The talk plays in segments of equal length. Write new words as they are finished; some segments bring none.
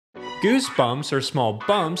Goosebumps are small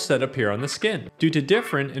bumps that appear on the skin due to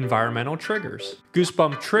different environmental triggers.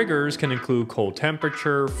 Goosebump triggers can include cold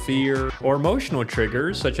temperature, fear, or emotional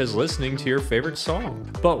triggers such as listening to your favorite song.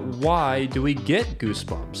 But why do we get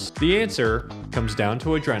goosebumps? The answer comes down to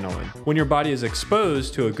adrenaline. When your body is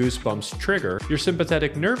exposed to a goosebumps trigger, your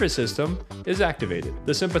sympathetic nervous system is activated.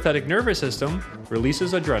 The sympathetic nervous system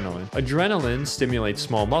releases adrenaline. Adrenaline stimulates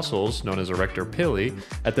small muscles, known as erector pili,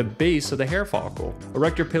 at the base of the hair follicle.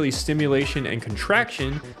 Erector pili stimulation and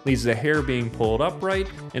contraction leads to the hair being pulled upright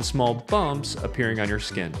and small bumps appearing on your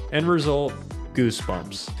skin. End result,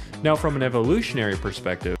 goosebumps. Now, from an evolutionary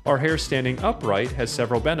perspective, our hair standing upright has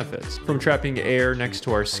several benefits, from trapping air next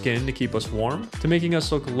to our skin to keep us warm, to making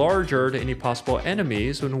us look larger to any possible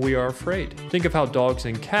enemies when we are afraid. Think of how dogs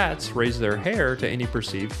and cats raise their hair to any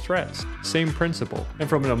perceived threats. Same principle. And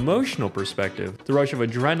from an emotional perspective, the rush of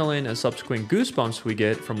adrenaline and subsequent goosebumps we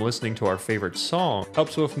get from listening to our favorite song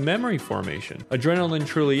helps with memory formation. Adrenaline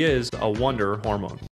truly is a wonder hormone.